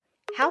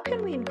How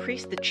can we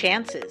increase the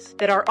chances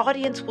that our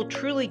audience will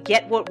truly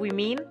get what we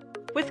mean?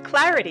 With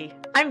clarity.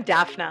 I'm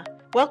Daphna.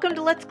 Welcome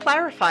to Let's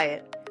Clarify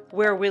It,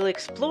 where we'll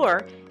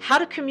explore how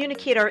to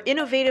communicate our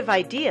innovative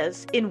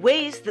ideas in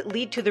ways that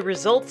lead to the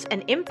results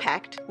and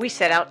impact we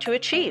set out to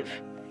achieve.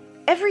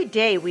 Every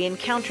day we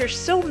encounter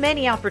so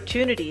many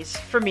opportunities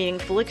for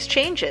meaningful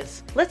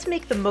exchanges. Let's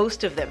make the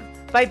most of them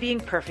by being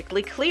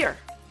perfectly clear.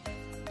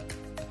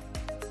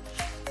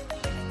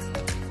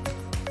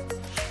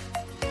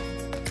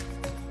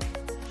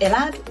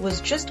 Elad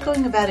was just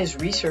going about his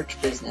research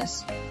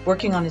business,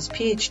 working on his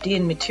Ph.D.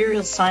 in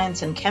materials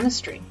science and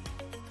chemistry,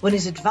 when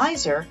his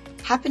advisor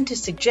happened to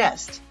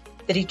suggest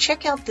that he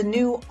check out the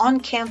new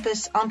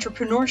on-campus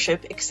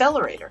entrepreneurship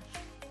accelerator.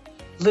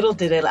 Little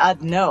did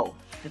Elad know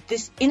that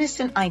this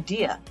innocent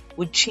idea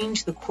would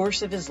change the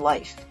course of his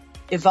life,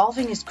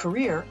 evolving his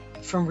career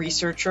from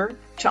researcher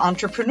to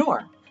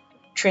entrepreneur,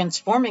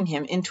 transforming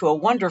him into a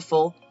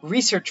wonderful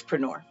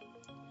research-preneur.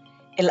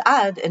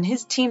 Elad and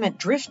his team at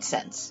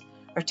DriftSense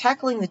are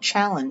tackling the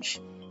challenge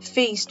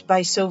faced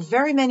by so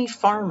very many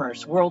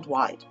farmers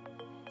worldwide.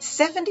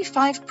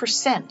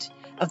 75%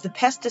 of the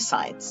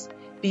pesticides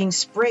being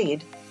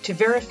sprayed to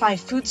verify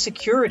food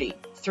security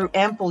through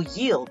ample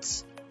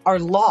yields are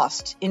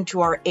lost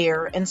into our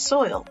air and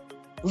soil,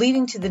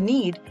 leading to the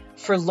need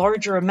for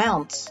larger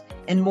amounts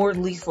and more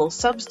lethal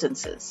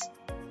substances.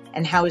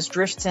 And how is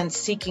DriftSense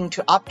seeking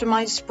to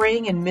optimize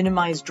spraying and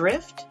minimize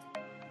drift?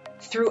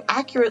 Through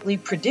accurately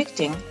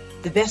predicting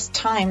the best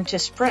time to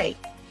spray,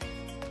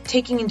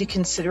 taking into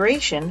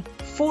consideration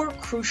 4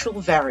 crucial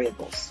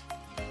variables: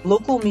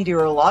 local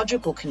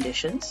meteorological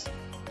conditions,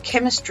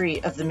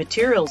 chemistry of the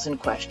materials in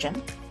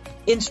question,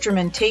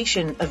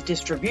 instrumentation of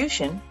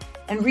distribution,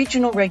 and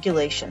regional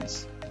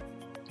regulations.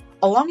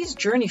 Along his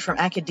journey from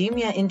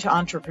academia into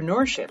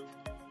entrepreneurship,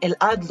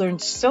 Elad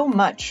learned so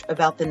much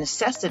about the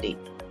necessity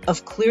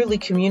of clearly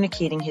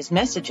communicating his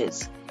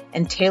messages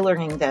and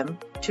tailoring them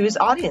to his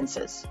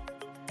audiences.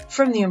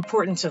 From the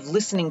importance of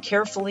listening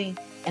carefully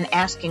and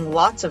asking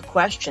lots of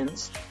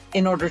questions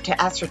in order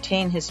to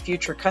ascertain his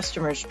future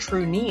customers'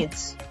 true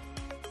needs,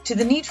 to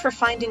the need for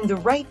finding the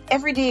right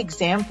everyday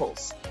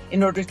examples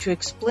in order to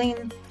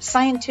explain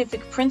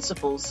scientific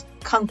principles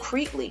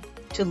concretely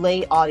to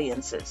lay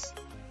audiences.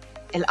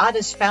 Elad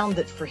has found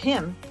that for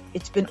him,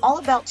 it's been all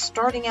about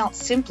starting out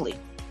simply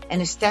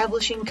and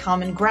establishing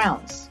common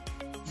grounds,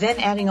 then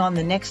adding on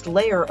the next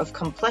layer of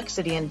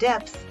complexity and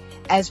depth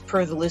as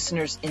per the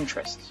listener's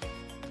interests.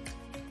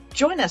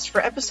 Join us for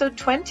episode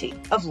 20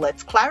 of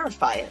Let's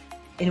Clarify It,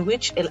 in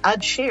which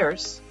Elad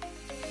shares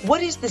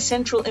what is the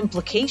central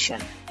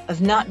implication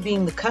of not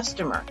being the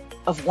customer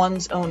of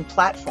one's own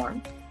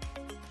platform,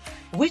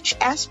 which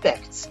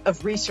aspects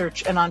of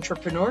research and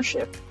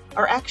entrepreneurship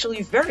are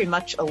actually very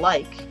much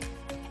alike,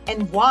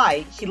 and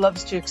why he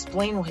loves to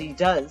explain what he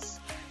does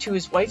to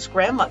his wife's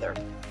grandmother.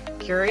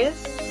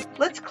 Curious?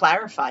 Let's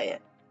clarify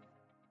it.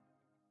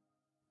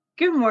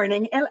 Good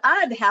morning,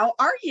 Elad. How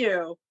are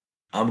you?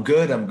 I'm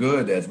good.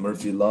 As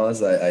Murphy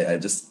laws, I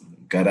just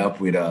got up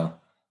with a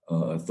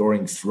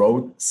throating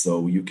throat,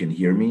 so you can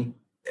hear me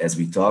as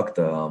we talked.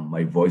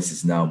 My voice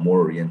is now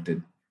more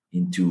oriented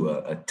into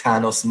a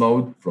Thanos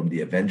mode from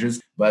the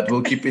Avengers, but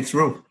we'll keep it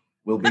through.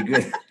 We'll be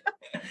good.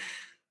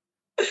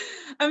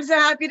 I'm so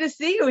happy to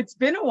see you. It's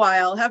been a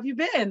while. How have you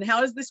been?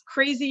 How has this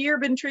crazy year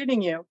been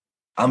treating you?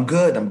 I'm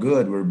good.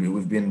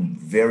 We've been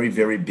very,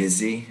 very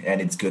busy, and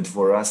it's good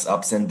for us,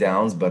 ups and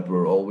downs, but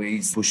we're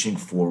always pushing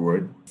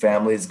forward.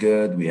 Family is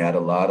good. We had a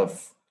lot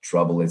of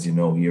trouble, as you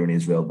know, here in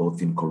Israel,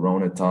 both in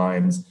Corona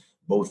times,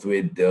 both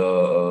with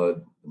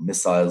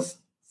missiles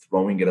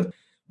throwing at us.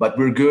 But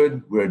we're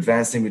good. We're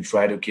advancing. We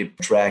try to keep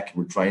track.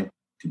 We're trying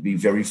to be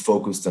very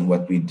focused on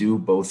what we do,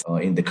 both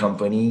in the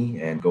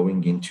company and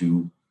going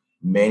into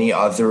many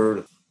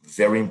other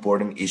very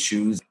important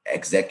issues,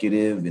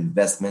 executive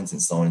investments,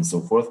 and so on and so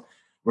forth.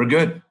 We're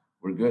good.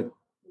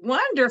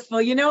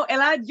 Wonderful. You know,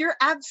 Elad, you're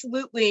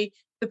absolutely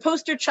the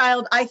poster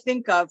child I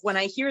think of when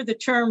I hear the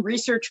term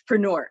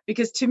research-preneur,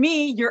 because to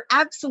me, you're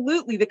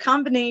absolutely the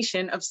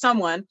combination of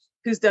someone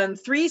who's done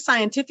 3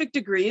 scientific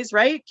degrees,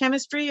 right?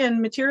 Chemistry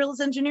and materials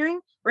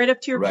engineering, right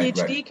up to your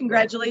PhD. Right.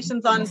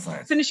 Congratulations on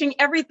finishing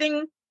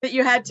everything that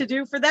you had to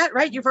do for that,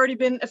 right? You've already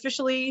been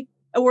officially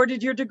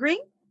awarded your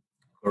degree?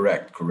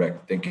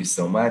 Correct. Thank you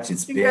so much.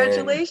 It's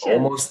been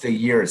almost a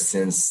year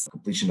since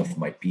completion of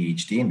my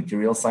PhD in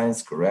material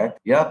science, correct?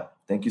 Yep.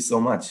 Thank you so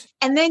much.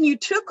 And then you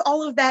took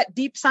all of that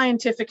deep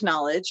scientific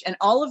knowledge and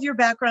all of your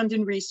background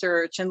in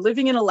research and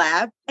living in a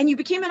lab, and you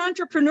became an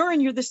entrepreneur,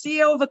 and you're the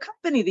CEO of a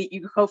company that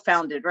you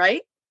co-founded,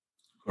 right?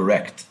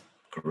 Correct.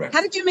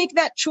 How did you make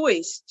that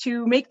choice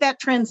to make that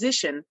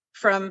transition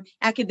from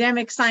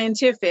academic,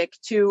 scientific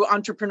to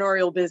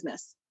entrepreneurial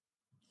business?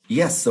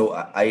 Yes, so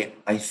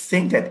I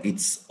think that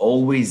it's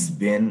always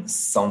been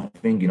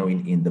something,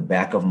 in the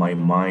back of my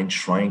mind,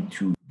 trying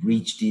to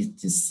reach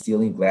this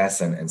ceiling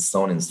glass and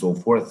so on and so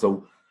forth.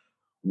 So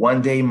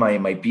one day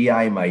my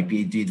PI, my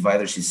PhD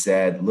advisor, she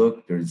said,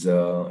 look, there's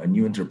a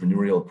new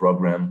entrepreneurship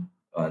program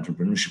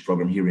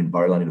here in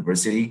Bar-Ilan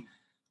University.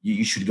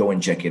 you should go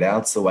and check it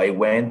out. So I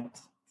went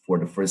for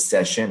the first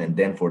session, and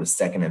then for the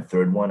second and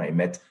third one, I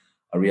met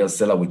Ariel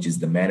Sela, which is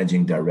the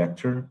managing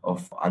director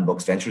of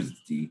Unbox Ventures,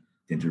 the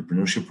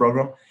entrepreneurship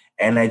program.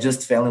 And I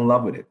just fell in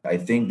love with it. I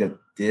think that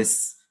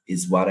this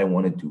is what I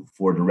want to do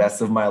for the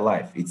rest of my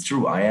life. It's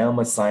true. I am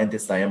a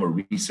scientist. I am a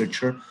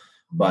researcher.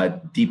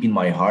 But deep in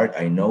my heart,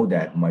 I know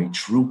that my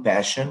true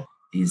passion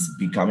is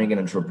becoming an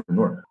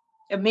entrepreneur.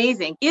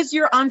 Amazing. Is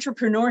your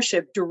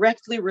entrepreneurship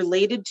directly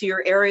related to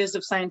your areas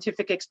of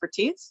scientific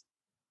expertise?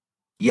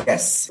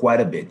 Yes,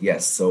 quite a bit.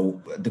 Yes.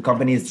 So the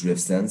company is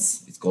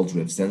DriftSense. It's called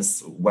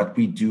DriftSense. What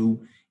we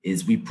do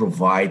is we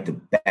provide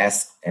the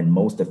best and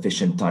most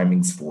efficient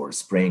timings for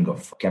spraying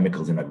of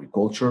chemicals in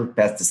agriculture,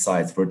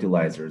 pesticides,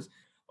 fertilizers.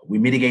 We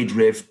mitigate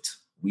drift,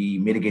 we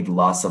mitigate the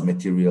loss of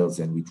materials,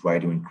 and we try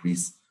to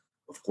increase,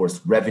 of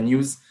course,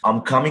 revenues.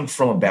 I'm coming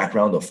from a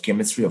background of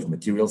chemistry, of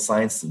material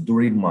science. So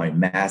during my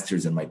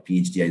master's and my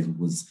Ph.D., I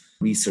was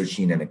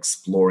researching and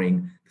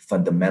exploring the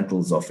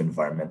fundamentals of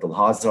environmental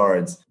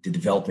hazards, the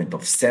development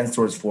of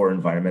sensors for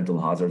environmental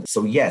hazards.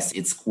 So yes,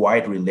 it's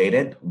quite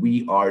related.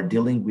 We are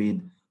dealing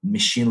with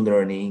machine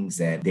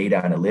learnings and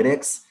data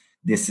analytics.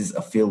 This is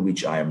a field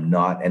which I am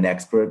not an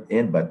expert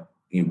in, but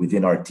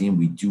within our team,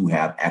 we do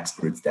have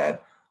experts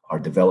that are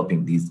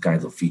developing these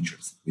kinds of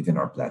features within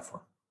our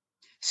platform.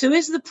 So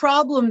is the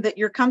problem that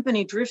your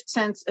company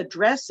DriftSense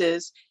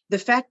addresses the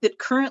fact that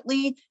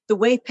currently the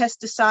way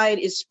pesticide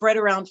is spread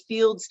around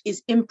fields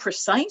is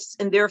imprecise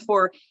and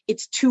therefore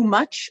it's too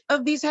much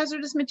of these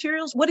hazardous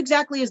materials? What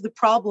exactly is the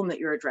problem that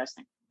you're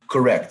addressing?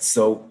 Correct.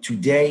 So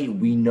today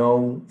we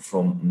know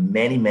from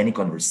many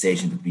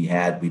conversations that we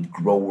had with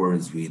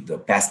growers, with the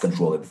pest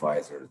control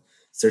advisors,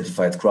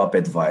 certified crop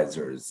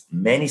advisors,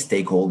 many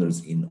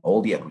stakeholders in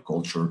all the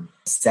agriculture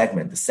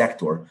segment, the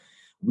sector,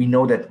 we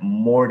know that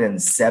more than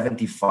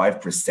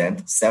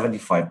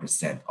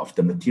 75% of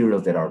the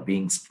materials that are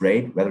being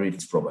sprayed, whether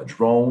it's from a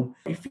drone,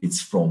 if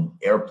it's from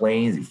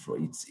airplanes,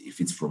 if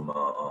it's from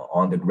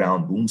on the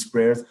ground boom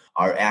sprayers,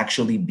 are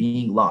actually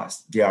being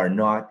lost. They are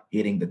not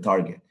hitting the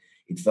target.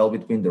 It fell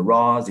between the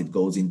rods, it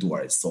goes into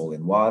our soil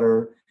and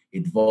water,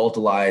 it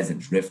volatilizes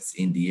and drifts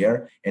in the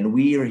air, and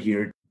we are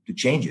here to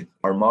change it.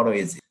 Our motto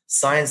is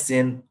science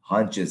in,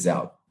 hunches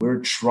out. We're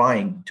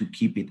trying to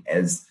keep it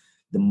as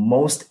the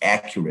most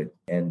accurate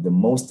and the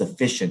most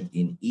efficient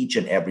in each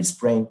and every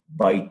spraying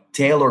by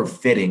tailor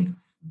fitting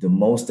the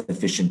most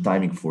efficient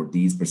timing for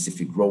these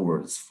specific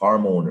growers,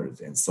 farm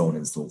owners, and so on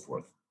and so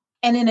forth.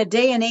 And in a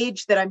day and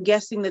age that I'm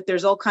guessing that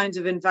there's all kinds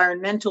of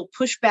environmental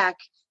pushback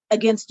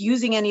against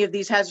using any of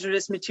these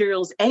hazardous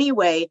materials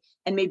anyway,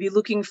 and maybe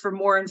looking for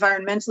more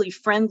environmentally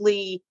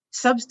friendly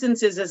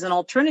substances as an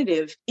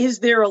alternative, is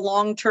there a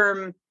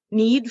long-term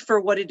need for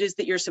what it is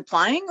that you're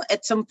supplying?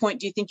 At some point,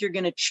 do you think you're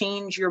going to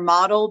change your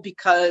model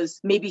because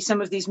maybe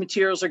some of these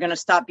materials are going to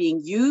stop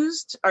being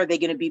used? Are they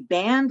going to be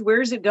banned?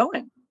 Where is it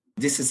going?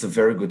 This is a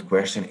very good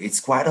question. It's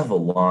quite of a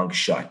long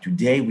shot.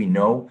 Today, we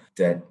know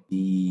that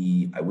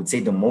I would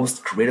say the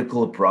most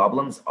critical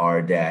problems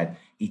are that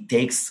it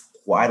takes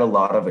quite a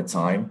lot of a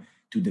time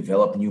to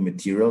develop new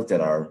materials that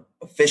are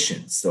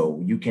efficient.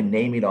 So you can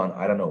name it on,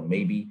 I don't know,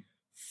 maybe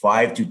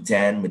 5 to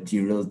 10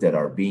 materials that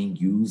are being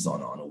used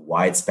on a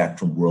wide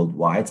spectrum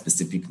worldwide,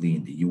 specifically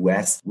in the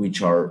US,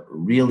 which are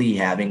really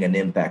having an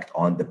impact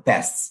on the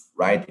pests,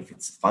 right? If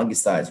it's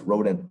fungicides,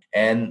 rodent.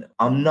 And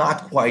I'm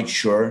not quite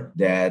sure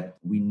that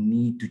we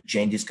need to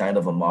change this kind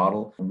of a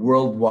model.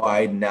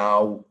 Worldwide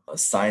now,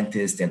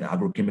 scientists and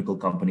agrochemical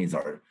companies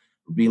are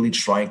really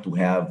trying to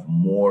have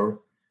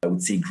more, I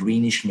would say,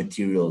 greenish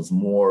materials,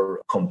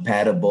 more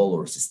compatible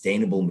or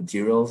sustainable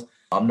materials.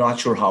 I'm not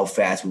sure how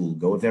fast we will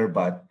go there,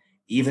 but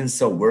even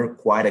so, we're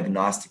quite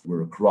agnostic.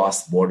 We're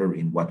cross-border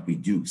in what we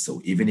do.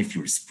 So even if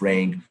you're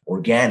spraying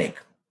organic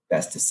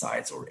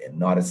pesticides or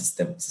not a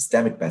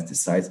systemic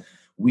pesticides,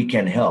 we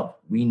can help.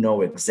 We know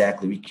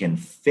exactly, we can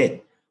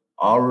fit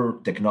our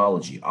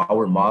technology,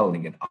 our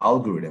modeling and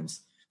algorithms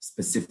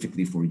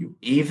specifically for you.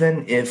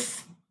 Even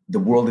if the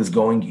world is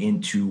going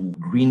into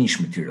greenish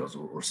materials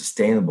or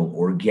sustainable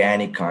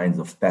organic kinds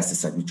of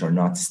pesticides, which are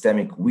not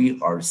systemic, we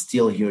are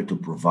still here to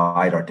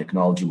provide our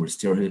technology. We're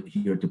still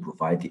here to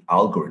provide the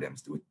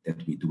algorithms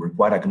that we do. We're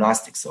quite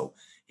agnostic. So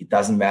it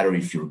doesn't matter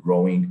if you're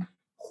growing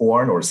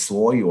corn or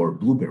soy or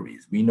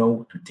blueberries. We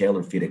know to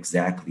tailor fit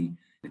exactly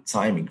the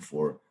timing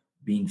for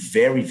being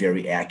very,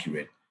 very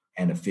accurate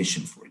and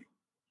efficient for you.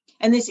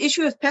 And this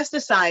issue of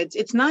pesticides,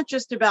 it's not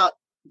just about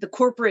the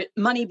corporate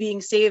money being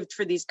saved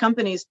for these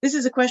companies. This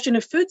is a question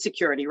of food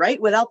security,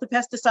 right? Without the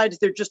pesticides,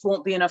 there just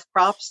won't be enough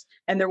crops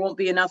and there won't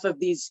be enough of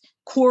these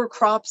core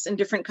crops in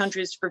different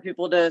countries for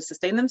people to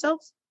sustain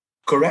themselves?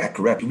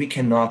 Correct. We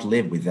cannot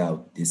live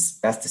without these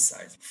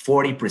pesticides.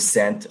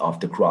 40%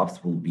 of the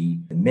crops will be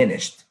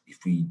diminished if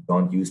we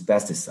don't use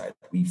pesticides.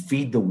 We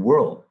feed the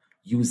world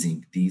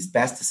using these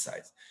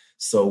pesticides.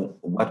 So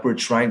what we're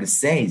trying to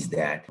say is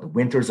that the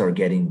winters are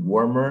getting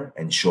warmer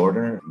and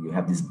shorter. You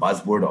have this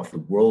buzzword of the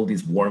world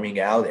is warming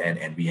out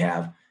and we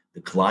have the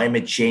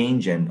climate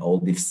change and all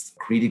these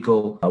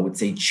critical, I would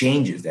say,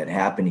 changes that are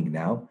happening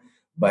now.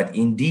 But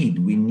indeed,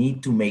 we need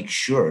to make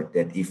sure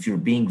that if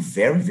you're being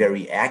very,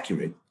 very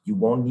accurate, you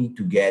won't need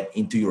to get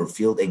into your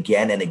field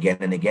again and again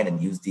and again and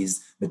use these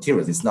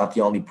materials. It's not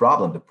the only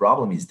problem. The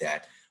problem is that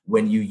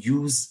when you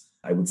use,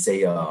 I would say,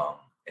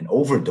 an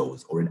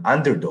overdose or an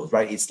underdose,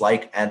 right? It's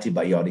like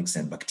antibiotics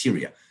and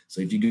bacteria. So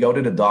if you go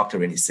to the doctor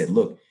and he said,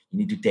 look, you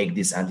need to take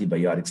these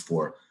antibiotics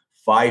for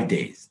 5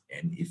 days.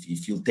 And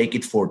if you take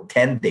it for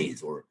 10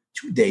 days or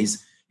 2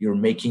 days, you're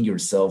making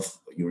yourself,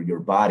 your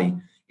body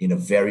in a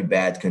very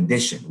bad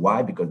condition.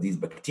 Why? Because these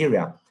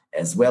bacteria,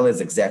 as well as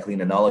exactly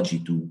an analogy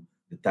to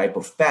the type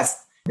of pest,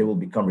 they will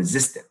become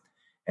resistant.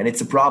 And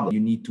it's a problem.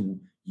 You need to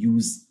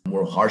use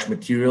more harsh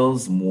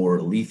materials,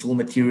 more lethal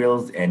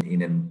materials, and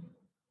in a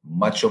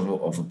much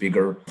of a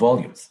bigger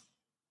volumes.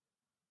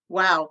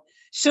 Wow.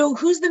 So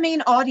who's the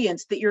main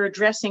audience that you're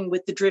addressing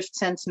with the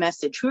DriftSense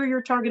message? Who are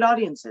your target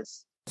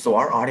audiences? So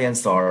our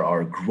audience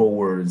are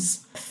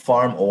growers,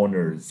 farm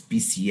owners,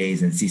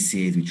 PCAs and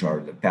CCAs, which are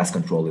the pest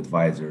control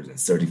advisors and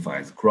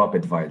certified crop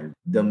advisors.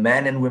 The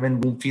men and women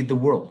will feed the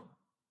world.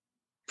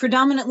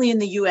 Predominantly in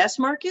the US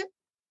market?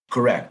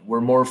 Correct.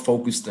 We're more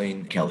focused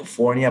in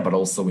California, but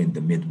also in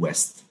the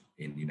Midwest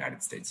in the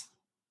United States.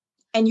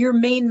 And your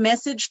main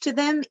message to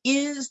them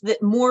is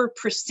that more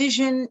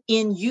precision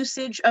in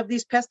usage of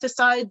these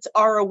pesticides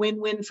are a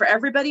win-win for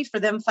everybody, for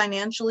them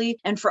financially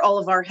and for all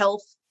of our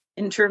health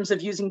in terms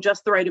of using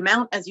just the right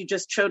amount, as you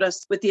just showed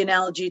us with the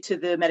analogy to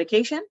the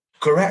medication?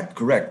 Correct.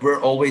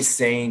 We're always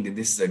saying that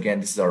this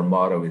is our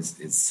motto, is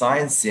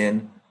science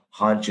in,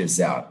 hunches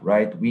out,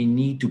 right? We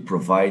need to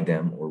provide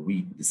them,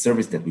 the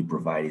service that we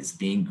provide is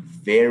being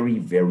very,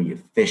 very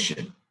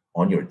efficient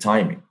on your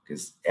timing,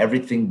 because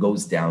everything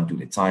goes down to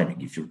the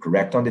timing. If you're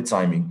correct on the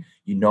timing,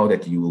 you know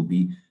that you will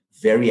be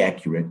very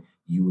accurate.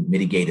 You will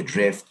mitigate a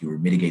drift, you will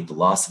mitigate the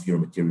loss of your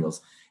materials,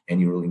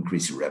 and you will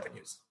increase your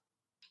revenues.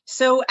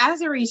 So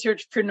as a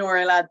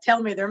research-preneur.Elad,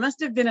 tell me, there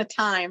must have been a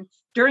time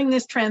during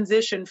this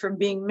transition from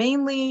being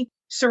mainly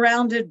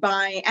surrounded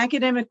by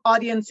academic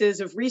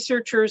audiences of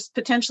researchers,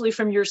 potentially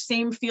from your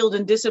same field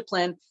and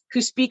discipline,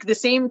 who speak the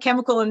same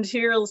chemical and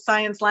material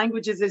science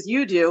languages as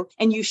you do,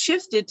 and you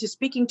shifted to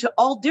speaking to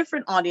all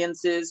different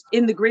audiences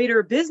in the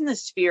greater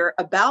business sphere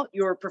about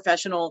your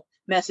professional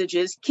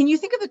messages. Can you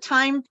think of a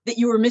time that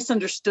you were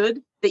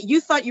misunderstood, that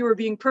you thought you were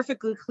being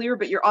perfectly clear,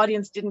 but your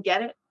audience didn't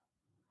get it?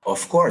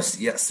 Of course,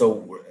 yeah.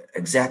 So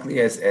exactly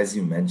as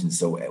you mentioned,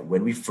 so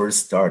when we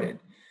first started,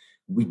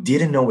 we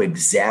didn't know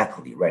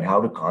exactly, right,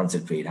 how to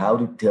concentrate, how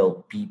to tell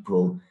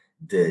people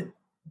the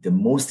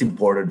most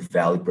important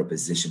value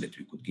proposition that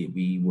we could give.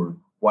 We were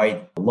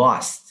quite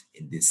lost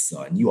in this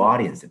new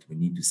audience that we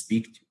need to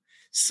speak to.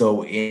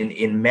 So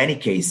in many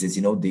cases,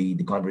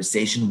 the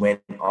conversation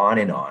went on,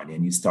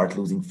 and you start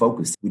losing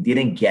focus. We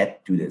didn't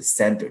get to the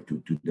center,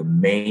 to the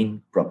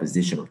main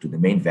proposition, or to the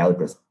main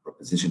value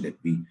proposition that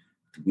we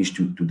wish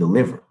to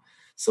deliver.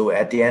 So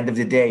at the end of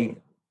the day,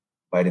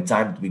 by the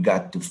time we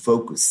got to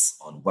focus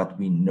on what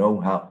we know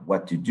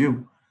what to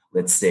do,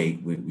 let's say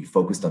we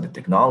focused on the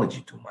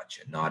technology too much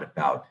and not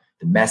about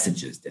the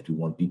messages that we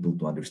want people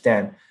to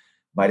understand.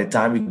 By the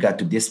time we got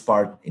to this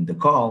part in the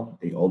call,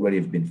 they already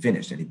have been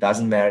finished. And it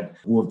doesn't matter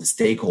who of the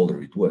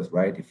stakeholder it was,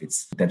 right? If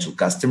it's potential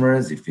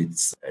customers, if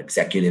it's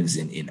executives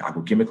in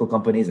agrochemical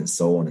companies, and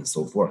so on and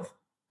so forth.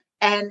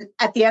 And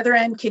at the other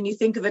end, can you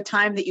think of a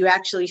time that you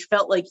actually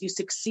felt like you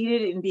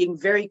succeeded in being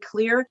very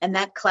clear and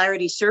that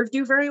clarity served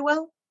you very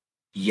well?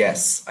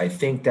 Yes, I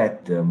think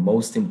that the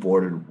most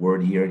important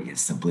word here is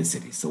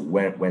simplicity. So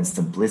when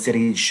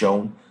simplicity is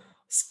shown,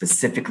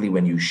 specifically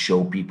when you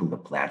show people the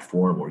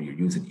platform or you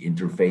use an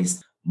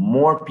interface,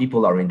 more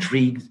people are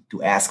intrigued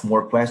to ask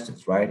more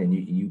questions, right? And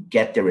you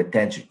get their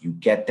attention. You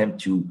get them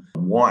to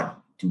want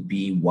to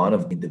be one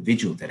of the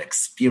individuals that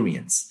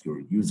experience your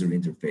user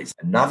interface.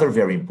 Another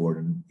very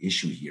important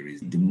issue here is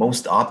the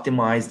most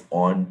optimized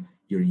on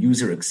your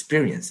user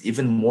experience,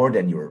 even more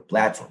than your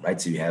platform, right?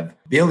 So you have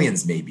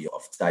billions maybe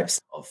of types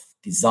of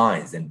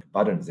designs and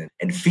buttons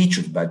and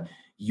features, but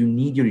you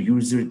need your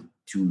user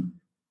to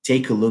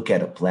take a look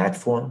at a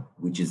platform,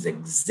 which is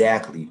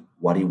exactly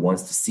what he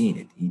wants to see in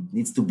it. It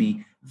needs to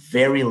be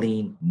very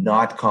lean,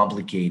 not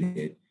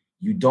complicated.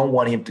 You don't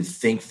want him to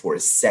think for a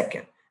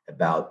second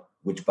about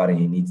which button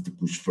he needs to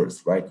push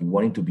first, right? You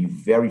want him to be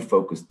very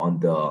focused on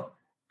the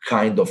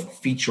kind of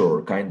feature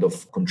or kind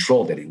of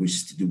control that he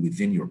wishes to do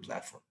within your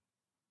platform.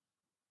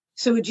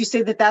 So would you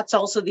say that that's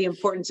also the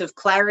importance of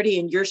clarity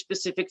in your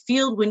specific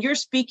field when you're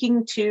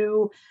speaking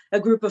to a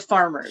group of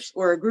farmers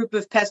or a group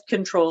of pest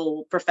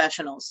control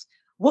professionals?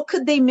 What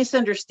could they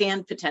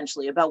misunderstand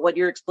potentially about what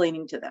you're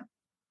explaining to them?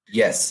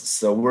 Yes,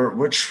 so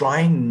we're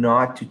trying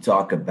not to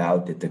talk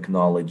about the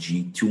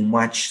technology too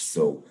much.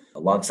 So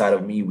alongside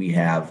of me, we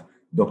have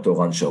Dr.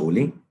 Ron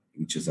Shauli,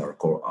 which is our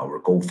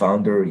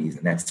co-founder. He's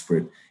an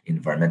expert in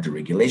environmental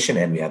regulation.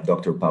 And we have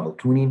Dr. Pavel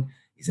Kunin.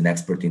 He's an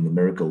expert in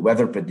numerical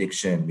weather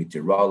prediction,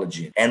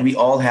 meteorology. And we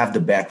all have the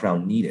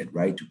background needed,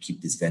 right, to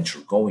keep this venture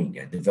going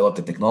and develop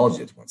the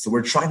technology at once. So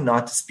we're trying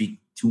not to speak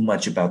too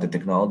much about the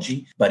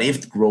technology. But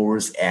if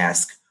growers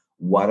ask,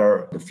 what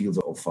are the fields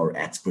of our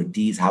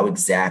expertise? How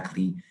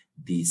exactly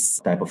this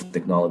type of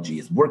technology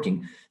is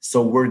working.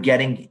 So we're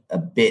getting a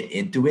bit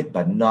into it,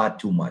 but not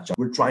too much.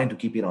 We're trying to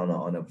keep it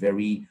on a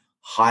very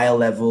high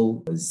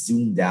level, a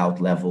zoomed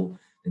out level,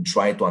 and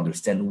try to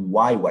understand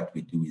why what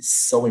we do is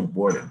so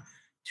important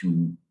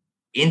to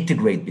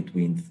integrate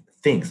between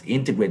things,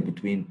 integrate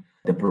between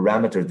the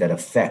parameters that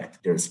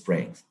affect their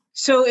spraying.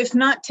 So if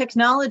not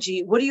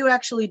technology, what do you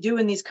actually do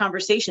in these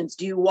conversations?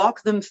 Do you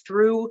walk them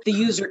through the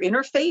user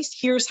interface?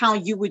 Here's how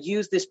you would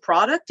use this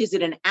product. Is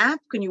it an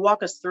app? Can you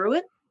walk us through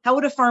it? How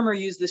would a farmer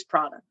use this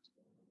product?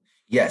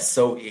 Yes,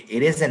 so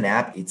it is an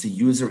app. It's a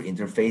user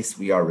interface.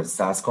 We are a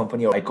SaaS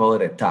company. I call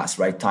it a TaaS,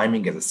 right?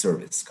 Timing as a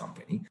service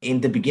company. In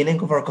the beginning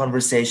of our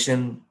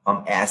conversation,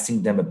 I'm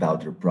asking them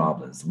about their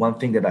problems. One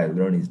thing that I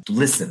learned is to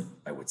listen,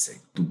 I would say,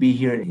 to be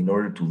here in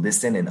order to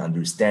listen and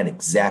understand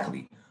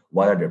exactly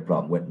what are their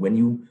problems. When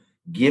you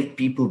give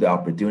people the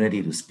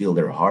opportunity to spill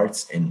their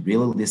hearts and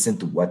really listen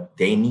to what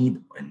they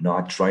need and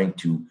not trying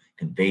to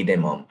convey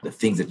them on the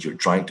things that you're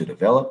trying to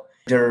develop,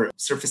 they're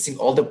surfacing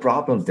all the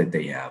problems that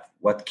they have,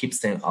 what keeps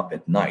them up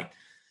at night.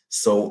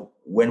 So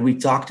when we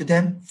talk to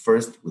them,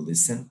 first we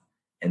listen,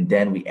 and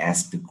then we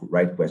ask the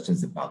right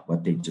questions about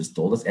what they just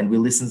told us, and we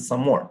listen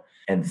some more.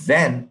 And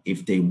then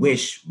if they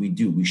wish,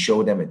 we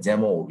show them a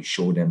demo or we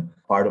show them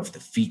part of the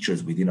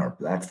features within our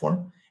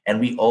platform. And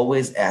we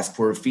always ask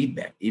for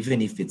feedback,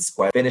 even if it's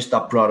quite finished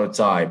up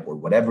prototype or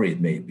whatever it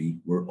may be.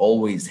 We're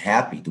always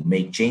happy to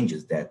make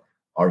changes that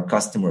our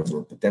customers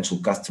or potential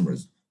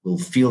customers will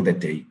feel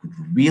that they could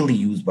really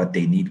use what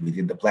they need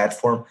within the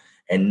platform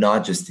and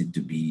not just it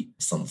to be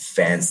some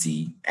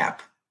fancy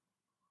app.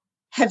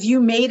 Have you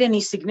made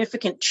any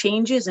significant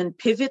changes and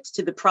pivots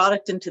to the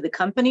product and to the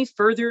company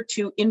further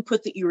to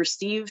input that you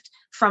received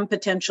from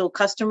potential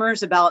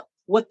customers about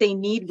what they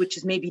need, which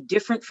is maybe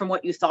different from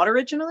what you thought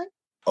originally?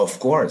 Of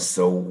course.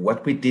 So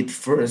what we did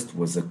first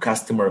was a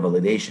customer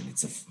validation.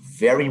 It's a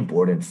very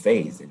important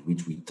phase in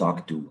which we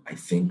talk to, I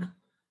think, I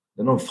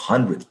don't know if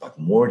hundreds, but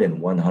more than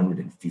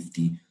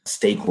 150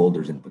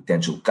 stakeholders and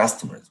potential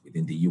customers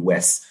within the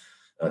US,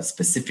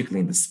 specifically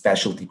in the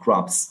specialty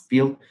crops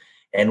field.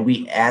 And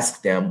we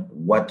ask them,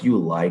 what do you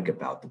like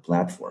about the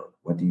platform?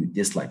 What do you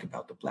dislike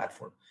about the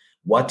platform?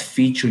 What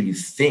feature you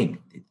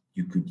think that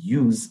you could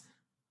use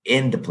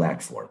in the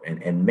platform?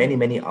 And many,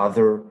 many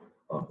other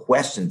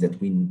questions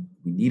that we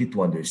needed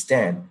to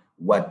understand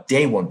what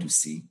they want to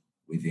see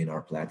within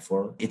our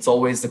platform. It's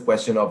always the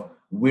question of,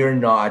 we're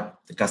not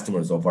the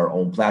customers of our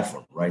own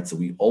platform, right? So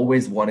we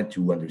always wanted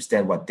to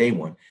understand what they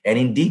want. And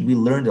indeed, we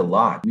learned a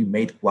lot. We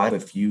made quite a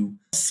few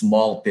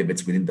small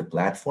pivots within the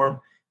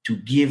platform to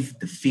give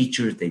the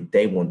features that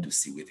they want to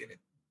see within it.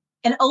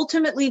 And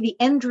ultimately, the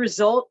end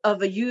result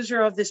of a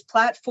user of this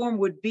platform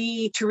would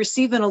be to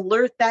receive an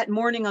alert that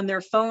morning on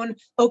their phone.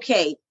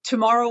 Okay,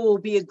 tomorrow will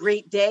be a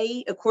great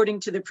day,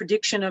 according to the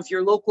prediction of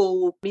your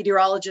local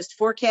meteorologist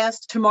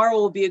forecast. Tomorrow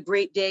will be a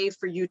great day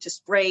for you to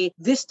spray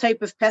this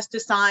type of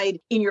pesticide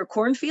in your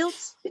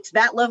cornfields. It's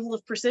that level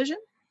of precision.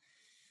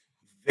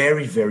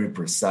 Very, very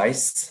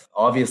precise.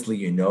 Obviously,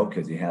 you know,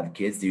 because you have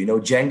kids. Do you know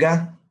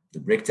Jenga, the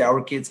brick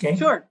tower kids game?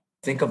 Sure.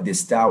 Think of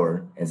this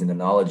tower as an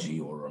analogy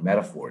or a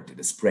metaphor to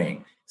the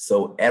spraying.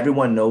 So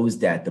everyone knows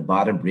that the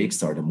bottom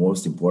bricks are the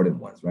most important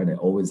ones, right? I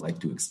always like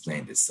to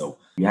explain this. So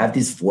you have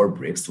these 4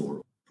 bricks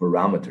or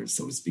parameters,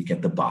 so to speak,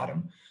 at the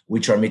bottom,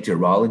 which are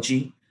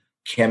meteorology,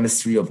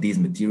 chemistry of these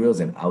materials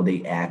and how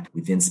they act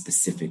within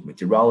specific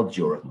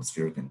meteorology or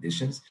atmospheric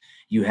conditions.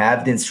 You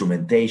have the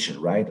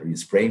instrumentation, right? Are you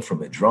spraying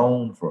from a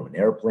drone, from an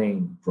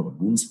airplane, from a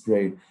boom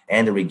spray,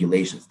 and the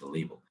regulations, the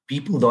label.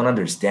 People don't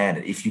understand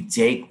it. If you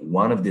take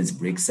one of these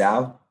bricks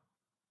out,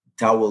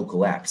 the tower will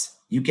collapse.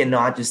 You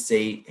cannot just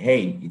say,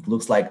 hey, it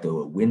looks like the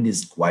wind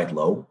is quite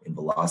low in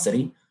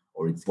velocity,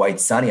 or it's quite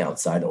sunny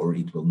outside, or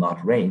it will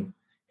not rain,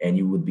 and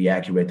you would be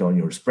accurate on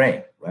your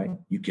spraying, right?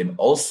 You can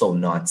also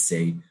not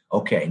say,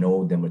 okay, I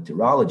know the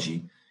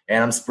meteorology,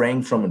 and I'm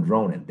spraying from a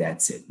drone, and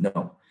that's it.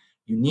 No,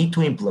 you need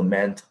to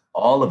implement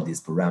all of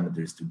these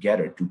parameters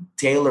together to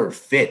tailor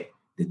fit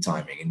the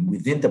timing. And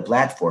within the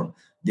platform,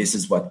 this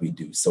is what we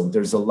do. So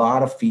there's a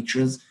lot of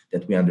features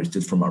that we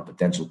understood from our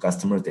potential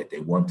customers that they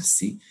want to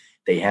see.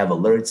 They have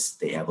alerts.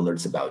 They have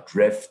alerts about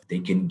drift. They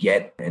can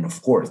get, and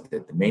of course,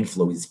 the main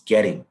flow is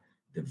getting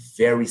the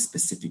very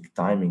specific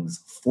timings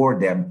for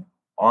them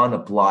on a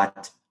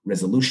plot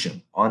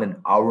resolution, on an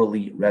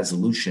hourly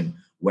resolution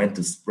when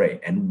to spray.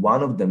 And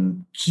one of the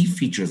key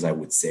features, I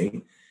would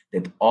say,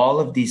 that all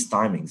of these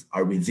timings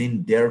are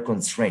within their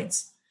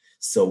constraints.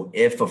 So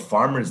if a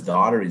farmer's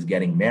daughter is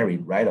getting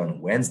married right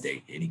on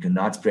Wednesday and he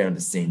cannot spray on the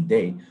same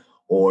day,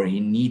 or he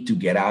need to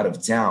get out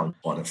of town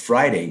on a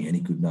Friday and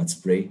he could not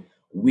spray,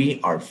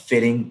 we are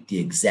fitting the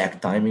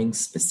exact timing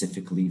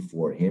specifically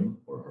for him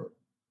or her.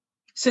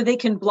 So they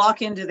can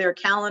block into their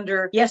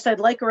calendar, yes, I'd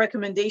like a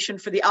recommendation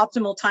for the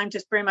optimal time to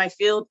spray my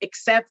field,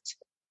 except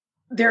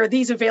there are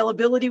these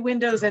availability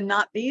windows and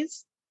not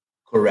these?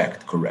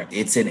 Correct.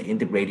 It's an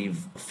integrative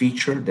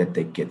feature that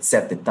they can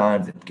set the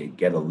times, they can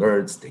get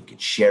alerts, they can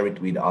share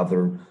it with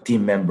other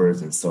team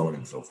members and so on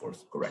and so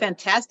forth. Correct.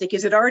 Fantastic.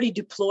 Is it already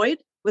deployed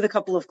with a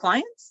couple of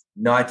clients?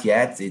 Not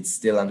yet. It's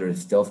still under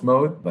stealth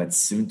mode, but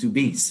soon to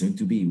be, soon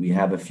to be. We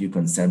have a few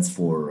consents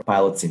for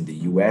pilots in the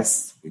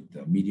US with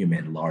medium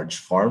and large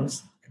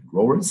farms and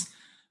growers.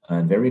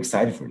 I'm very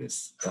excited for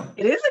this. Yeah.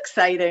 It is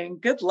exciting.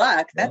 Good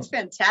luck. Yeah. That's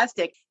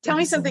fantastic. Tell Thank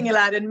me you so something, much.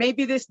 Elad, and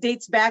maybe this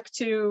dates back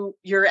to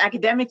your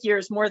academic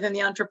years more than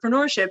the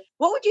entrepreneurship.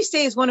 What would you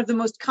say is one of the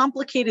most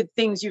complicated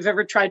things you've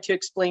ever tried to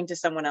explain to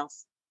someone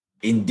else?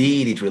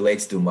 Indeed, it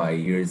relates to my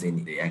years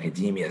in the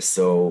academia.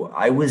 So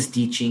I was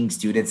teaching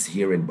students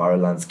here in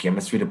Bar-Ilan's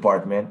chemistry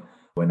department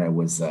when I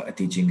was a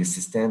teaching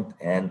assistant.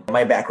 And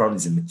my background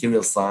is in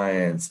material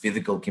science,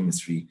 physical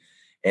chemistry.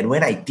 And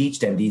when I teach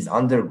them, these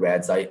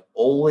undergrads, I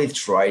always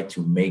try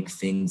to make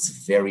things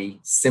very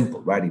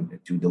simple, right?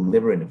 To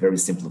deliver in a very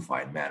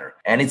simplified manner.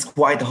 And it's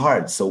quite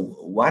hard. So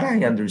what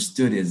I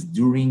understood is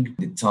during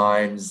the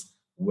times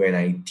when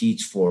I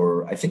teach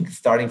for, I think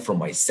starting from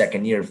my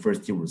second year,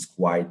 first year was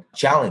quite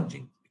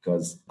challenging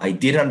because I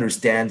didn't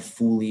understand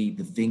fully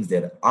the things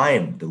that I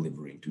am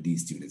delivering to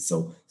these students.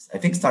 So I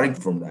think starting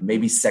from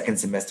maybe second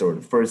semester or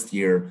the first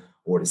year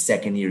or the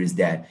second year is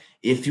that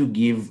if you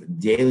give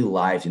daily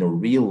life,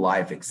 real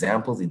life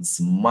examples,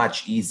 it's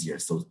much easier.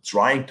 So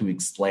trying to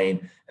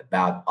explain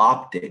about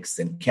optics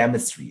and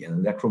chemistry and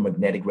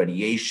electromagnetic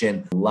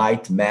radiation,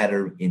 light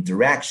matter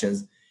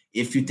interactions,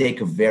 if you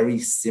take a very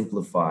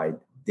simplified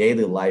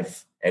daily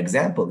life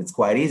example, it's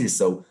quite easy.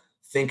 So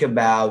think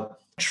about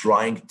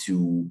trying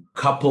to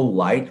couple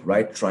light,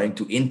 right? Trying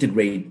to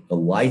integrate a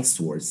light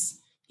source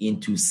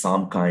into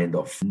some kind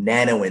of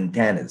nano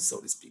antennas,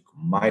 so to speak,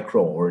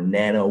 micro or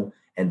nano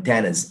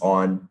antennas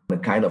on a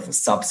kind of a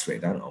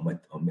substrate, I don't know,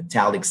 a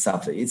metallic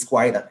substrate. It's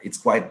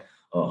quite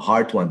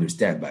hard to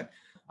understand. But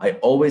I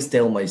always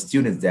tell my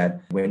students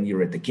that when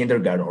you're at the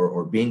kindergarten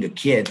or being a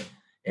kid,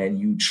 and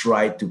you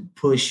try to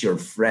push your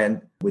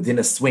friend within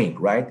a swing,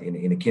 right?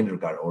 In a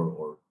kindergarten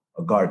or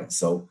a garden.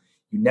 So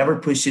you never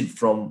push it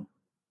from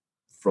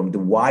the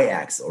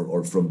y-axis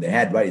or from the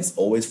head, right? It's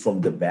always from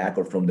the back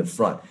or from the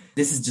front.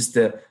 This is just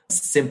a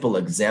simple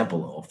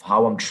example of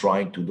how I'm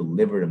trying to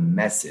deliver a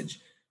message,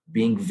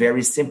 being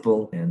very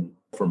simple and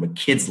from a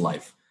kid's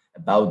life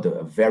about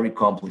the very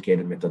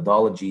complicated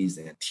methodologies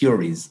and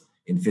theories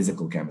in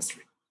physical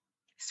chemistry.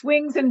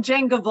 Swings and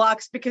Jenga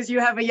blocks because you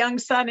have a young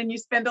son and you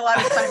spend a lot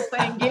of time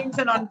playing games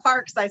and on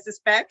parks, I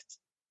suspect.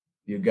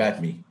 You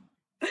got me,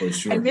 for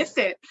sure. I missed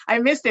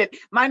it.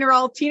 Mine are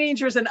all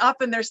teenagers and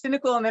up, and they're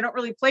cynical and they don't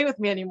really play with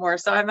me anymore.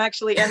 So I'm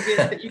actually envious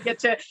that you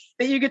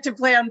get to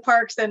play on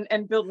parks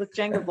and build with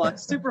Jenga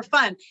blocks. Super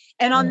fun.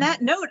 And on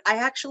that note, I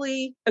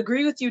actually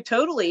agree with you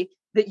totally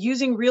that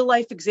using real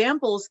life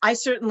examples, I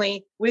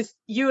certainly, with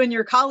you and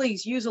your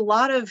colleagues, use a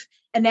lot of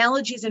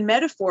analogies and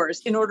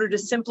metaphors in order to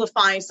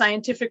simplify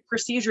scientific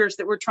procedures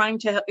that we're trying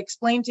to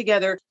explain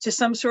together to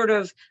some sort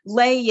of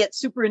lay yet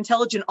super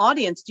intelligent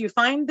audience. Do you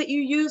find that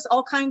you use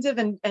all kinds of,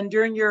 and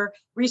during your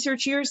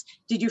research years,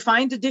 did you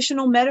find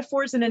additional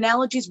metaphors and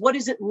analogies? What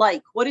is it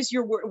like? What is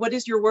your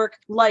work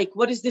like?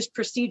 What is this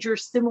procedure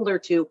similar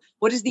to?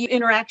 What is the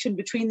interaction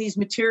between these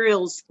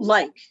materials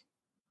like?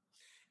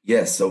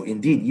 Yes, so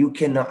indeed,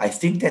 I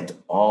think that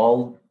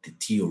all the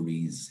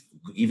theories,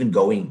 even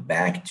going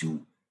back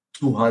to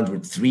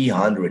 200,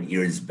 300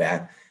 years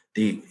back,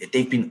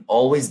 they've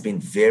always been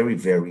very,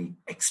 very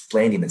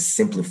explained in a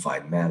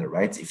simplified manner,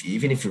 right?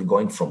 Even if you're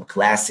going from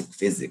classic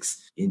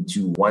physics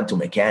into quantum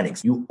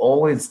mechanics, you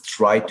always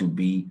try to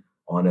be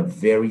on a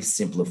very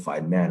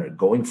simplified manner,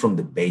 going from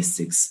the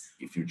basics.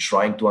 If you're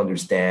trying to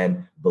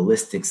understand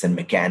ballistics and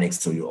mechanics,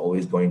 so you're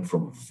always going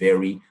from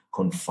very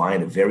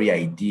confined, a very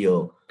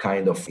ideal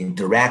kind of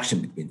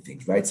interaction between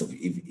things, right? So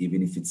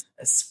even if it's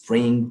a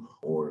spring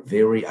or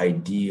very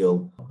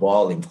ideal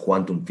ball in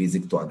quantum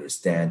physics to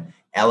understand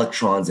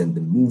electrons and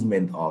the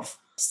movement of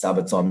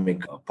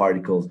subatomic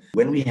particles,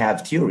 when we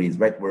have theories,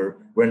 right, we're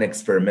an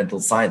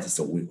experimental scientist,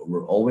 so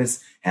we're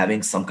always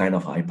having some kind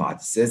of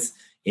hypothesis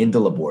in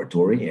the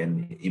laboratory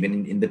and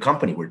even in the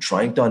company. We're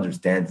trying to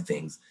understand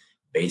things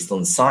based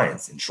on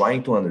science, and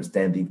trying to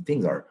understand these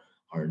things are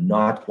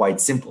not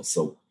quite simple.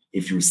 So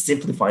if you're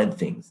simplifying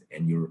things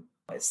and you're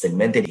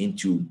segmented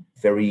into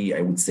very,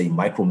 I would say,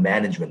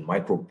 micromanagement,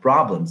 micro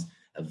problems,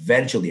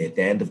 eventually at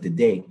the end of the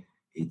day,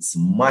 it's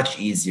much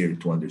easier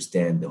to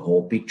understand the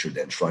whole picture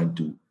than trying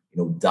to,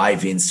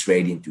 dive in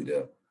straight into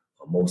the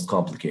most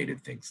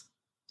complicated things.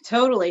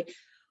 Totally.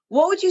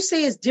 What would you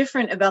say is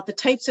different about the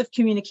types of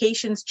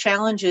communications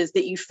challenges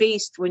that you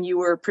faced when you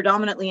were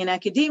predominantly in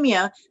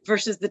academia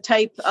versus the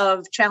type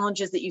of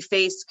challenges that you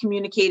faced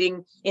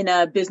communicating in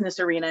a business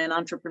arena and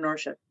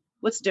entrepreneurship?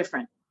 What's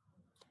different?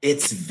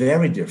 It's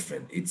very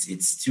different.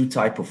 It's two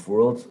type of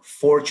world.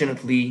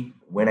 Fortunately,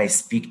 when I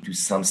speak to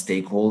some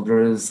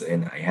stakeholders,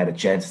 and I had a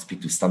chance to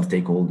speak to some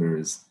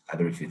stakeholders,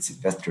 either if it's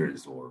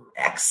investors or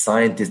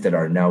ex-scientists that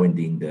are now in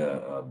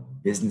the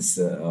business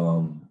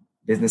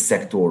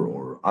sector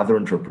or other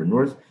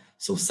entrepreneurs,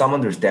 so some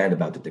understand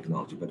about the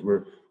technology. But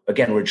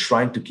we're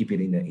trying to keep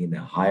it in a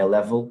higher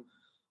level.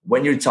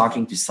 When you're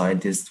talking to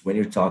scientists, when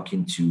you're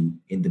talking to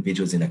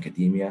individuals in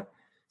academia,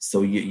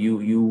 so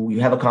you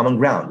have a common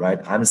ground, right?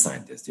 I'm a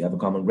scientist. You have a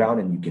common ground,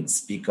 and you can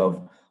speak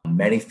of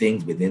many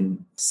things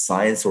within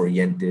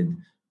science-oriented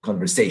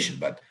conversation.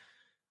 But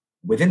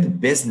within the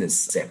business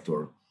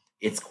sector,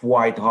 it's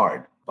quite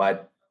hard.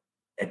 But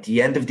at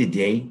the end of the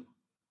day,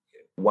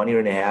 1 year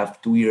and a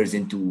half, 2 years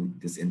into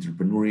this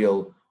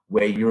entrepreneurial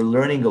way, you're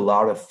learning a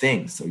lot of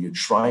things. So you're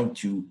trying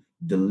to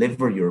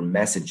deliver your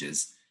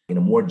messages in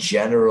a more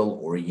general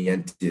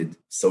oriented,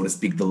 so to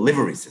speak,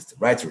 delivery system,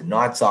 right? So you're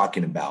not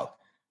talking about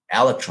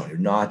electron, you're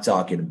not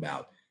talking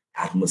about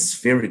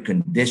atmospheric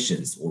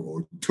conditions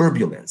or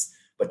turbulence,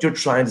 but you're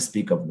trying to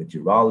speak of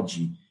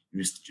meteorology.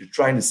 You're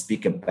trying to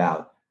speak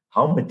about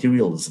how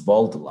materials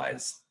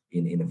volatilize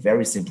in a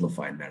very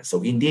simplified manner.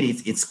 So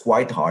indeed, it's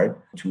quite hard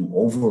to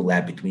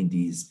overlap between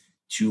these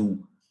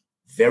two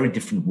very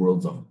different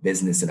worlds of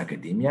business and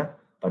academia.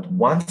 But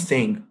one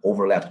thing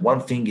overlaps, one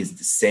thing is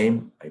the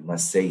same, I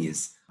must say,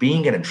 is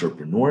being an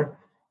entrepreneur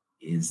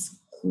is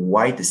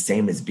quite the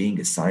same as being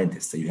a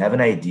scientist. So you have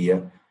an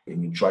idea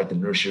and you try to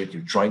nurture it,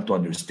 you're trying to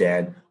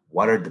understand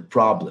what are the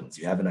problems,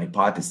 you have an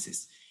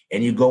hypothesis,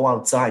 and you go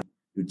outside,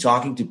 you're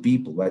talking to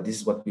people, right? This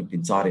is what we've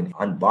been taught in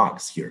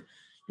Unbox here.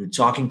 You're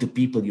talking to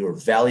people, you're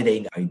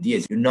validating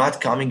ideas. You're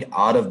not coming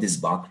out of this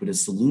box with a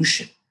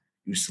solution.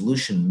 Your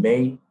solution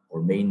may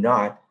or may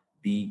not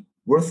be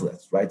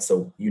worthless, right?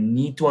 So you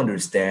need to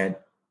understand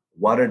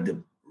what are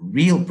the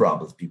real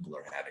problems people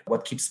are having,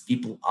 what keeps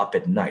people up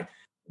at night.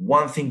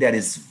 One thing that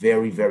is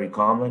very, very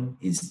common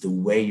is the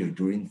way you're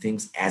doing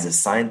things as a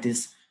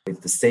scientist. It's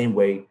the same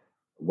way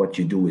what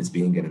you do is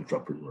being an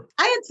entrepreneur.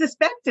 I had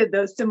suspected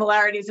those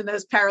similarities and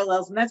those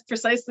parallels, and that's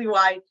precisely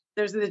why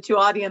those are the two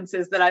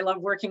audiences that I love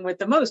working with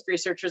the most,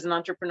 researchers and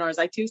entrepreneurs.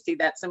 I too see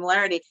that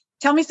similarity.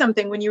 Tell me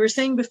something. When you were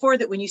saying before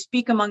that when you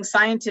speak among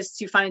scientists,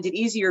 you find it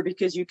easier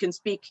because you can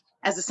speak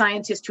as a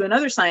scientist to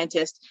another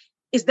scientist.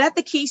 Is that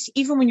the case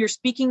even when you're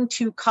speaking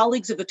to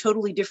colleagues of a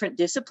totally different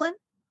discipline?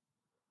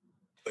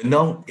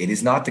 No, it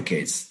is not the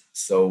case.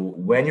 So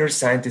when you're a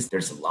scientist,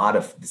 there's a lot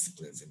of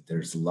disciplines and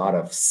there's a lot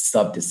of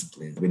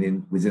sub-disciplines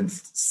within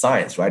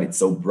science, right? It's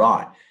so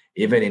broad.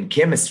 Even in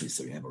chemistry,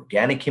 so you have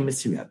organic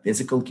chemistry, you have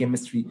physical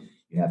chemistry,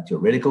 you have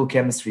theoretical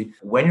chemistry.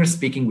 When you're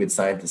speaking with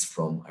scientists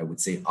from, I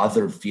would say,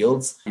 other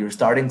fields, you're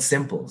starting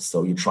simple.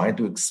 So you're trying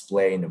to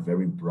explain in a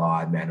very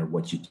broad manner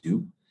what you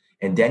do.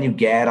 And then you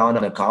get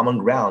on a common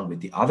ground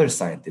with the other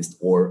scientist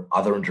or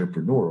other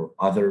entrepreneur,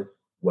 other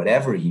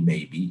whatever he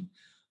may be.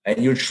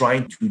 And you're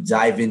trying to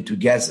dive in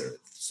together.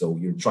 So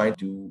you're trying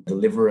to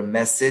deliver a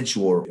message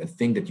or a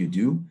thing that you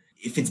do.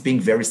 If it's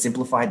being very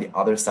simplified, the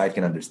other side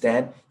can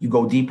understand. You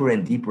go deeper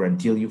and deeper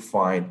until you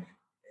find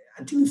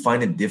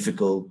it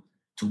difficult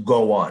to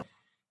go on.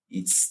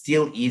 It's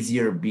still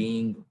easier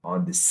being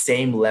on the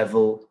same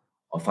level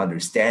of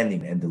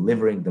understanding and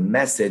delivering the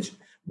message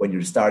when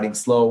you're starting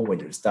slow, when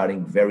you're starting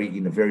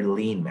in a very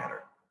lean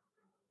manner.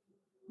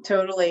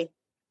 Totally.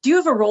 Do you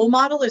have a role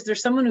model? Is there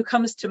someone who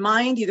comes to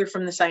mind, either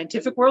from the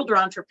scientific world or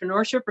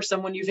entrepreneurship, or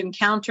someone you've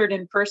encountered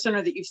in person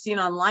or that you've seen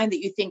online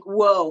that you think,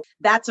 whoa,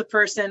 that's a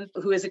person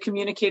who is a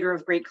communicator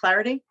of great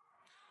clarity?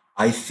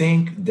 I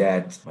think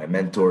that my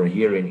mentor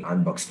here in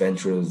Unbox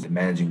Ventures, the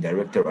managing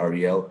director,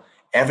 Ariel,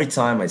 every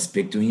time I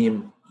speak to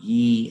him,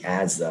 he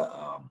has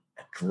a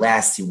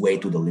classy way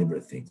to deliver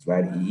things,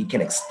 right? He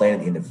can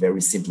explain it in a very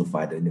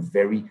simplified, in a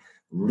very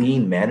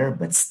lean manner,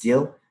 but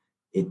still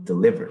it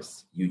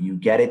delivers. You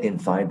get it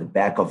inside the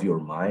back of your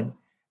mind,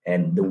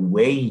 and the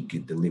way he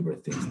could deliver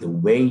things, the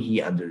way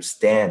he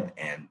understands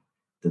and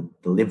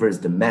delivers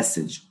the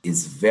message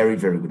is very,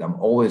 very good. I'm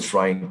always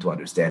trying to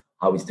understand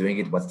how he's doing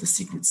it, what's the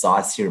secret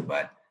sauce here,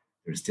 but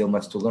there's still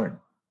much to learn.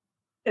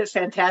 It's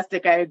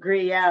fantastic. I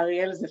agree. Yeah, he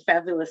is a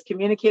fabulous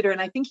communicator.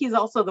 And I think he's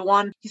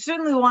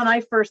certainly the one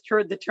I first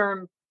heard the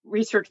term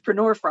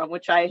research-preneur from,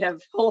 which I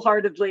have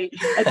wholeheartedly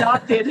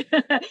adopted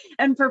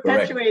and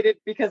perpetuated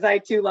because I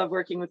too love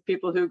working with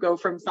people who go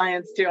from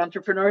science to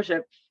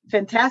entrepreneurship.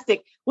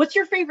 Fantastic. What's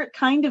your favorite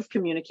kind of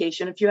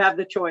communication if you have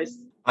the choice?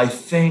 I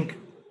think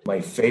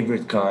my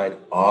favorite kind,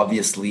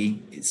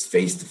 obviously, is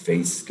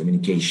face-to-face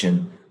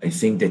communication. I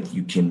think that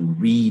you can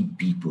read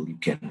people, you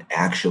can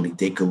actually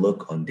take a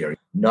look on their,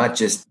 not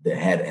just the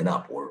head and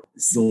up or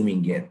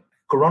zooming in.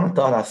 Corona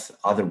taught us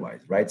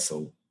otherwise, right?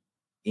 So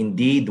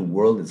indeed, the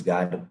world has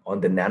got on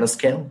the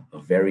nanoscale,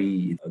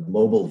 a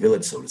global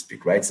village, so to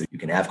speak, right? So you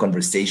can have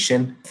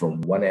conversation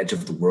from one edge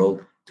of the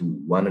world to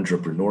one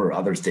entrepreneur or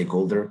other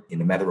stakeholder in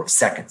a matter of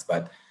seconds.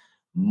 But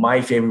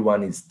my favorite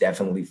one is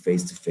definitely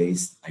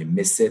face-to-face. I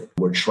miss it.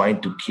 We're trying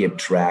to keep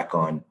track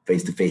on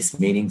face-to-face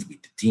meetings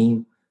with the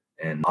team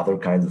and other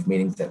kinds of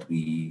meetings that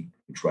we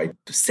try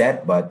to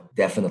set, but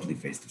definitely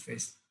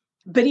face-to-face.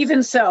 But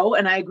even so,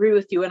 and I agree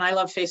with you, and I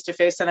love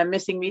face-to-face, and I'm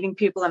missing meeting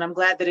people, and I'm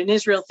glad that in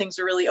Israel, things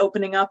are really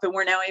opening up, and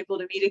we're now able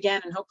to meet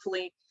again, and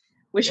hopefully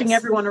wishing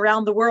everyone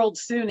around the world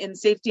soon in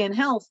safety and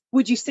health.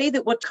 Would you say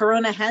that what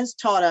Corona has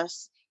taught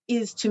us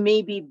is to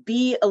maybe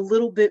be a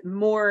little bit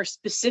more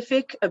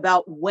specific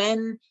about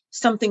when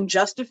something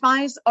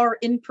justifies our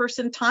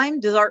in-person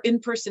time? Does our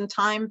in-person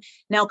time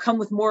now come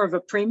with more of a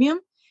premium?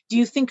 Do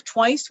you think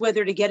twice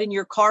whether to get in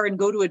your car and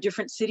go to a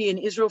different city in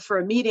Israel for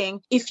a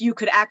meeting if you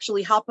could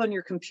actually hop on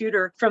your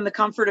computer from the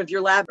comfort of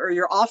your lab or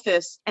your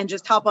office and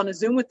just hop on a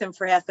Zoom with them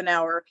for half an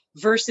hour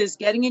versus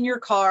getting in your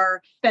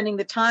car, spending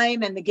the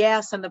time and the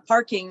gas and the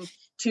parking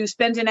to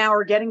spend an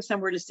hour getting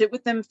somewhere to sit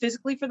with them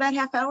physically for that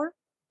half hour?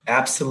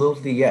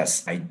 Absolutely,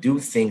 yes. I do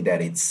think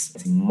that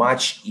it's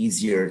much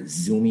easier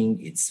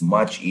Zooming. It's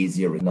much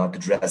easier not to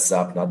dress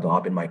up, not to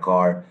hop in my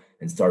car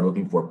and start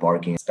looking for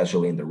parking,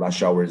 especially in the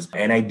rush hours.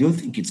 And I do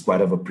think it's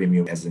quite of a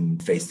premium as in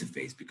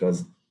face-to-face,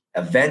 because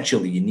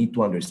eventually you need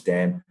to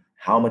understand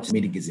how much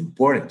meeting is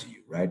important to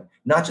you, right?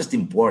 Not just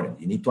important.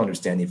 You need to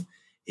understand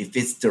if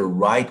it's the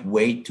right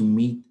way to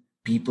meet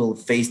people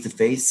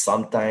face-to-face.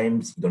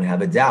 Sometimes you don't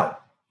have a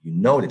doubt. You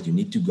know that you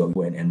need to go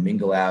and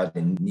mingle out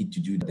and need to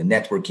do the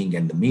networking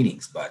and the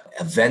meetings. But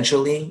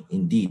eventually,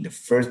 indeed, the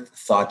first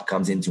thought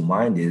comes into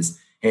mind is,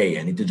 hey,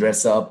 I need to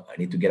dress up. I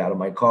need to get out of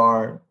my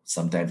car.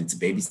 Sometimes it's a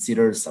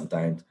babysitter.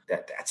 Sometimes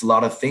that's a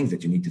lot of things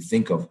that you need to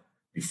think of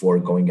before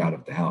going out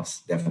of the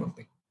house.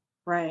 Definitely.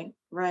 Right.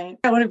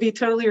 I want to be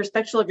totally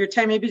respectful of your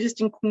time. Maybe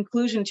just in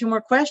conclusion, 2 more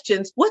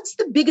questions. What's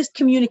the biggest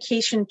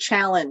communication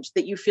challenge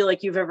that you feel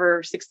like you've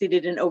ever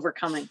succeeded in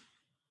overcoming?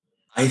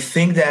 I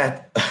think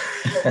that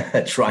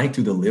trying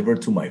to deliver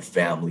to my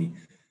family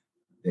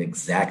the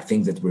exact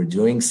things that we're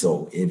doing.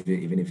 So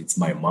even if it's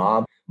my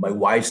mom, my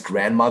wife's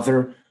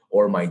grandmother,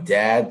 or my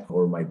dad,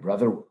 or my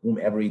brother,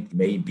 whomever it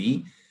may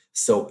be.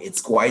 So it's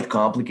quite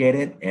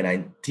complicated. And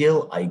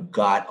until I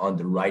got on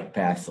the right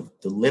path of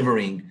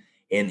delivering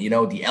in,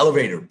 the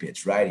elevator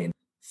pitch, right, in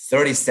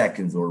 30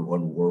 seconds or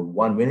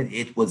 1 minute,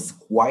 it was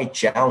quite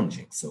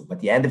challenging. So at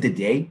the end of the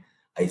day,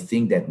 I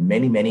think that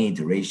many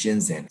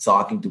iterations and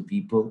talking to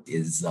people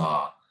is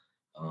done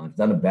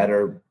a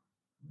better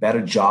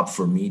job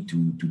for me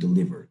to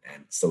deliver.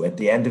 And so at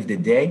the end of the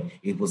day,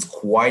 it was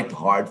quite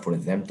hard for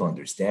them to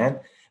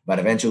understand, but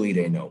eventually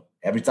they know.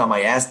 Every time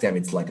I ask them,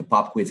 it's like a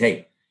pop quiz.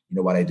 Hey, you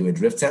know what I do at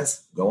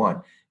DriftSense? Go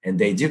on. And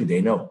they do,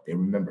 they know, they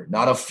remember.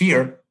 Not of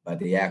fear, but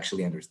they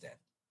actually understand.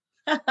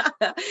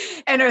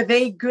 And are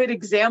they good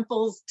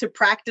examples to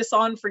practice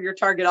on for your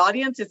target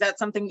audience? Is that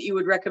something that you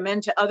would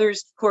recommend to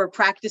others who are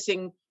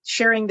practicing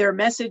sharing their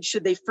message?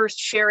 Should they first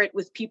share it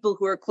with people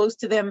who are close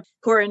to them,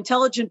 who are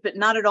intelligent, but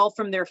not at all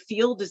from their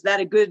field? Is that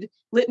a good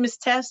litmus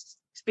test,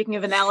 speaking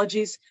of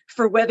analogies,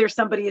 for whether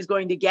somebody is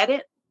going to get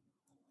it?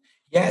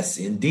 Yes,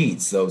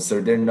 indeed. So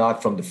they're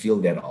not from the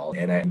field at all.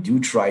 And I do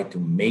try to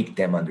make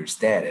them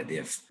understand it.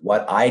 If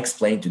what I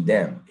explain to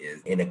them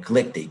is in a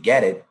click, they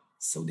get it,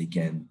 so they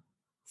can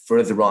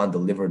further on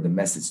deliver the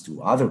message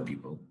to other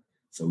people.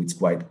 So it's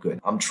quite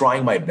good. I'm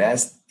trying my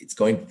best. It's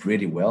going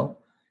pretty well.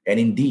 And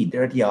indeed,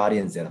 they're the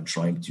audience that I'm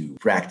trying to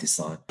practice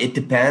on. It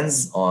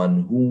depends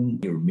on whom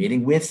you're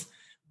meeting with.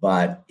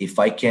 But if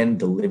I can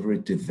deliver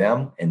it to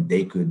them and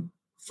they could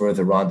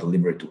further on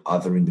deliver it to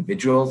other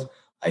individuals,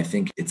 I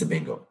think it's a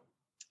bingo.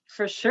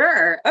 For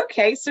sure.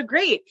 Okay, so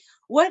great.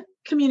 What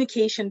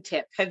communication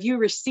tip have you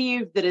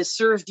received that has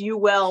served you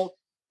well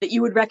that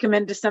you would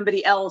recommend to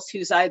somebody else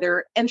who's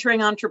either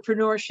entering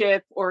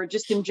entrepreneurship or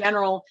just in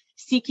general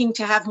seeking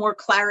to have more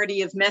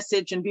clarity of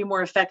message and be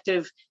more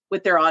effective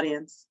with their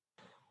audience?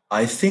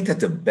 I think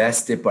that the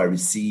best tip I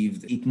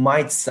received, it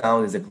might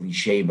sound as a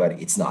cliche, but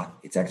it's not.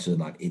 It's actually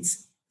not.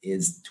 Is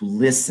to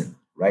listen,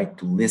 right?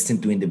 To listen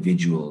to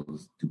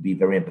individuals, to be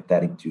very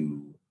empathetic,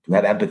 to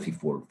have empathy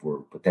for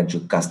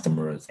potential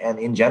customers and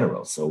in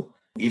general. So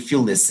if you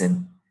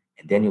listen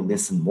and then you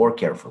listen more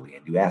carefully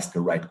and you ask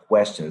the right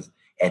questions,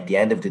 at the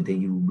end of the day,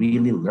 you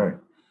really learn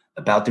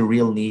about the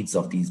real needs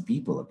of these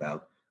people,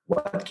 about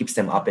what keeps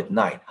them up at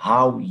night,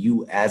 how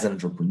you as an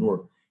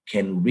entrepreneur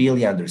can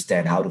really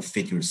understand how to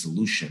fit your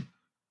solution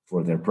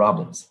for their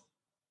problems.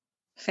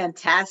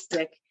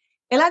 Fantastic.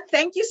 Elad,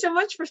 thank you so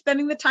much for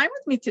spending the time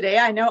with me today.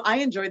 I know I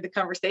enjoyed the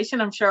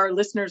conversation. I'm sure our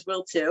listeners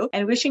will too.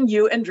 And wishing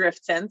you and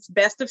DriftSense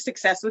best of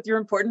success with your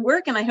important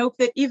work. And I hope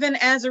that even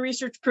as a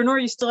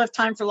research-preneur, you still have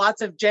time for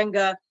lots of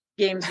Jenga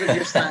games with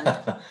your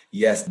son.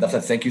 Yes,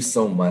 Daphne, thank you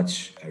so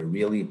much. I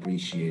really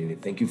appreciate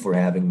it. Thank you for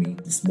having me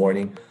this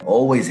morning.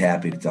 Always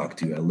happy to talk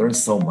to you. I learned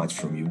so much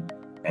from you.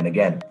 And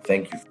again,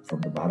 thank you from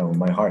the bottom of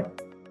my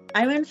heart.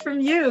 I learned from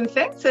you.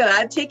 Thanks,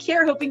 Elad. Take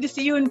care. Hoping to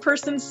see you in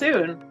person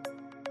soon.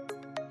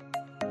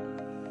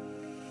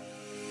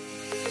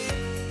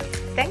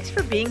 Thanks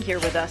for being here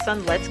with us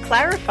on Let's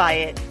Clarify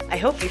It. I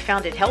hope you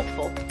found it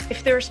helpful.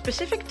 If there are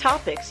specific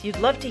topics you'd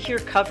love to hear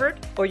covered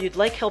or you'd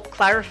like help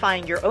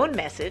clarifying your own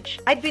message,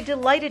 I'd be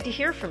delighted to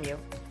hear from you.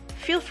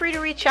 Feel free to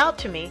reach out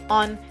to me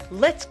on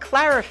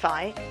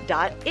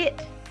letsclarify.it.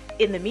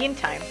 In the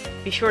meantime,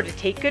 be sure to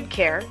take good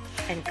care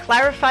and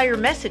clarify your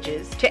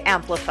messages to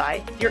amplify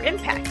your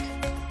impact.